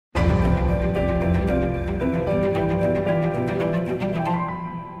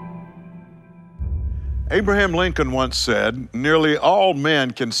Abraham Lincoln once said, "Nearly all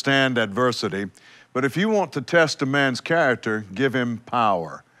men can stand adversity, but if you want to test a man's character, give him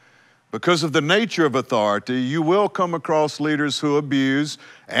power." Because of the nature of authority, you will come across leaders who abuse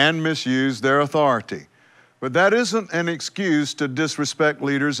and misuse their authority. But that isn't an excuse to disrespect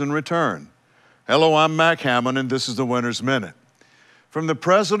leaders in return. Hello, I'm Mac Hammond, and this is the Winner's Minute. From the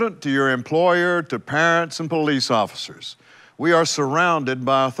president to your employer to parents and police officers, we are surrounded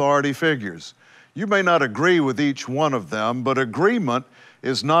by authority figures. You may not agree with each one of them, but agreement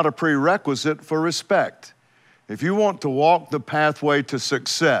is not a prerequisite for respect. If you want to walk the pathway to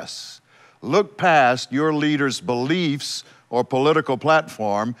success, look past your leader's beliefs or political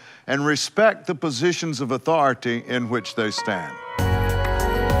platform and respect the positions of authority in which they stand.